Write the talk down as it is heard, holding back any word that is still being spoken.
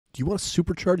Do you want to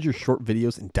supercharge your short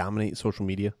videos and dominate social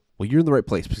media? Well, you're in the right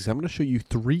place because I'm going to show you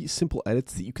 3 simple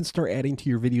edits that you can start adding to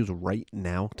your videos right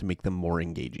now to make them more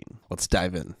engaging. Let's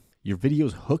dive in. Your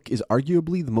video's hook is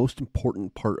arguably the most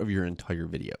important part of your entire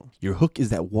video. Your hook is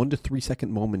that 1 to 3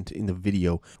 second moment in the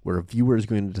video where a viewer is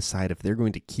going to decide if they're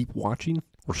going to keep watching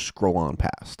or scroll on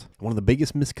past. One of the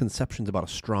biggest misconceptions about a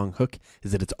strong hook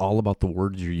is that it's all about the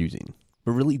words you're using.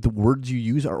 But really, the words you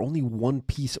use are only one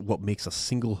piece of what makes a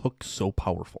single hook so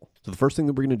powerful. So the first thing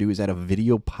that we're going to do is add a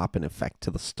video pop-in effect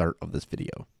to the start of this video.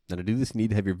 Now to do this, you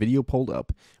need to have your video pulled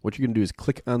up. What you're going to do is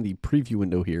click on the preview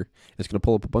window here. It's going to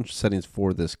pull up a bunch of settings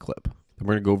for this clip. Then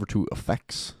we're going to go over to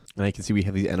effects, and I can see we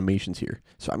have these animations here.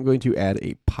 So I'm going to add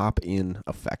a pop-in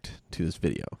effect to this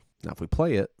video. Now if we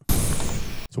play it,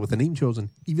 so with the name chosen,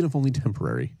 even if only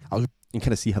temporary, you can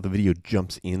kind of see how the video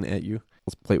jumps in at you.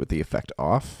 Let's play it with the effect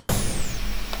off.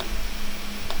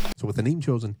 So with the name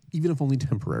chosen, even if only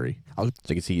temporary, so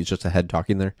you can see it's just a head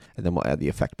talking there, and then we'll add the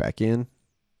effect back in.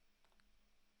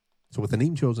 So with the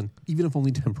name chosen, even if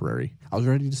only temporary, I was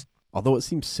ready to... Although it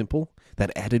seems simple,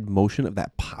 that added motion of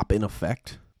that pop-in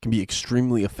effect can be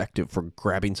extremely effective for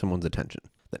grabbing someone's attention.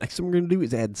 The next thing we're going to do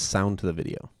is add sound to the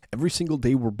video. Every single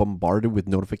day we're bombarded with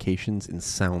notifications and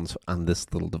sounds on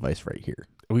this little device right here.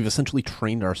 We've essentially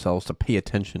trained ourselves to pay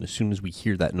attention as soon as we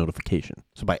hear that notification.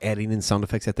 So by adding in sound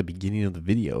effects at the beginning of the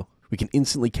video, we can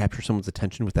instantly capture someone's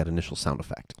attention with that initial sound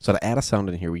effect. So to add a sound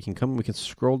in here, we can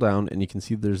scroll down and you can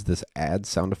see there's this add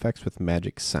sound effects with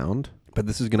magic sound. But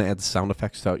this is going to add sound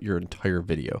effects throughout your entire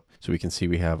video. So we can see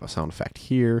we have a sound effect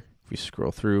here. If we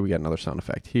scroll through, we got another sound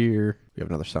effect here. We have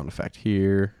another sound effect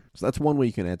here. So that's one way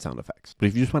you can add sound effects. But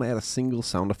if you just want to add a single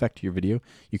sound effect to your video,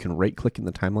 you can right click in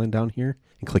the timeline down here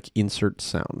and click insert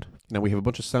sound. Now we have a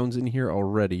bunch of sounds in here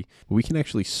already, but we can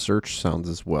actually search sounds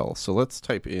as well. So let's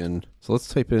type in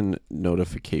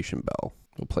notification bell.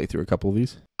 We'll play through a couple of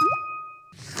these.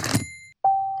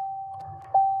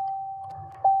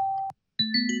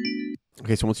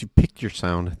 Okay, so once you picked your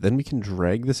sound, then we can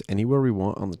drag this anywhere we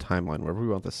want on the timeline, wherever we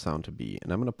want the sound to be.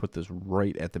 And I'm going to put this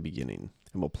right at the beginning.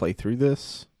 And we'll play through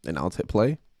this, and I'll hit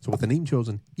play. So with the name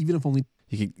chosen, even if only...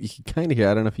 You could kind of hear,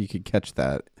 I don't know if you could catch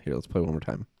that. Here, let's play one more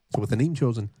time. So with the name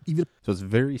chosen, even... So it's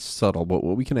very subtle, but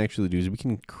what we can actually do is we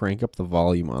can crank up the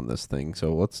volume on this thing.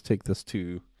 So let's take this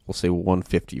to, we'll say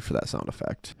 150 for that sound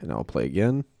effect. And I'll play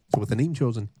again. So with the name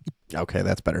chosen... Okay,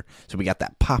 that's better. So we got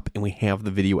that pop, and we have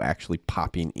the video actually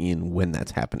popping in when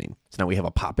that's happening. So now we have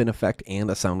a pop-in effect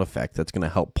and a sound effect that's going to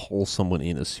help pull someone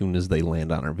in as soon as they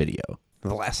land on our video. Now,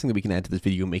 the last thing that we can add to this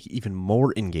video and make it even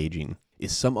more engaging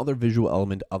is some other visual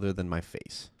element other than my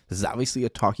face. This is obviously a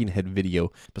talking head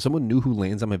video, but someone new who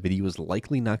lands on my video is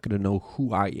likely not going to know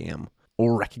who I am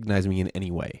or recognize me in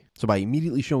any way. So by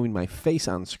immediately showing my face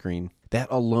on screen, that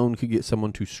alone could get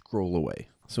someone to scroll away.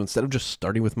 So instead of just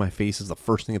starting with my face as the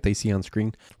first thing that they see on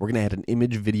screen, we're going to add an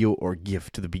image, video, or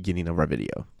GIF to the beginning of our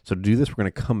video. So to do this, we're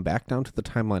going to come back down to the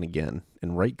timeline again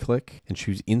and right click and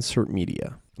choose Insert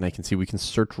Media. And I can see we can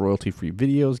search royalty-free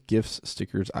videos, GIFs,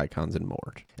 stickers, icons, and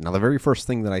more. And now the very first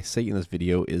thing that I say in this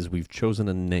video is we've chosen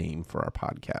a name for our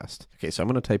podcast. Okay, so I'm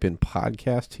going to type in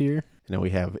podcast here. And now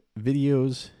we have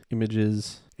videos,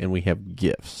 images, and we have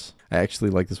GIFs. I actually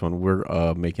like this one. We're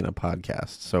making a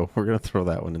podcast, so we're going to throw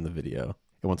that one in the video.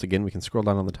 And once again, we can scroll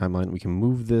down on the timeline. We can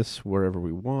move this wherever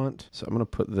we want. So I'm going to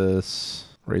put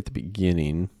this right at the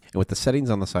beginning. And with the settings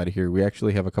on the side here, we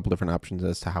actually have a couple different options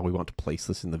as to how we want to place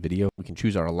this in the video. We can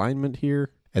choose our alignment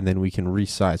here, and then we can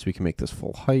resize. We can make this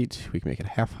full height. We can make it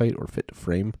half height or fit to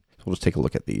frame. So we'll just take a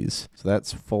look at these. So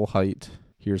that's full height.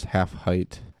 Here's half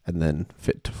height, and then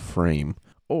fit to frame.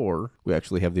 Or we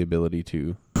actually have the ability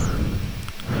to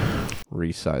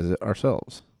resize it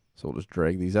ourselves. So we'll just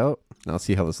drag these out. Now let's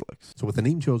see how this looks. So with the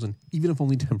name chosen, even if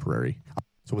only temporary.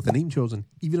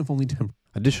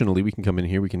 Additionally, we can come in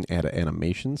here, we can add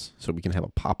animations. So we can have a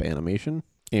pop animation,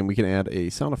 and we can add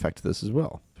a sound effect to this as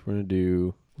well. So we're going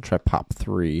to we'll try pop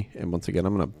 3. And once again,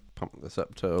 I'm going to pump this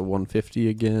up to 150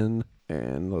 again.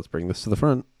 And let's bring this to the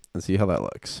front and see how that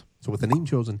looks. So with the name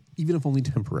chosen, even if only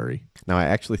temporary. Now I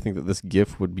actually think that this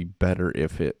GIF would be better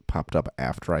if it popped up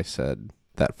after I said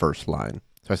that first line.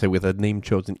 So I say with a name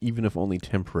chosen, even if only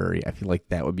temporary, I feel like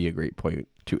that would be a great point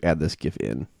to add this GIF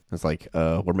in. It's like,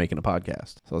 we're making a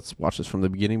podcast. So let's watch this from the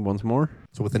beginning once more.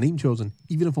 So with the name chosen,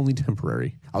 even if only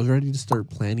temporary, I was ready to start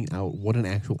planning out what an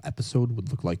actual episode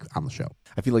would look like on the show.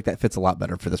 I feel like that fits a lot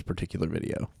better for this particular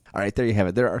video. All right, there you have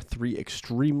it. There are 3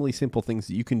 extremely simple things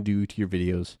that you can do to your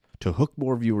videos to hook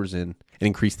more viewers in and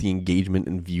increase the engagement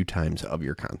and view times of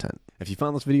your content. If you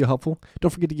found this video helpful,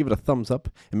 don't forget to give it a thumbs up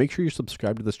and make sure you're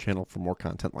subscribed to this channel for more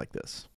content like this.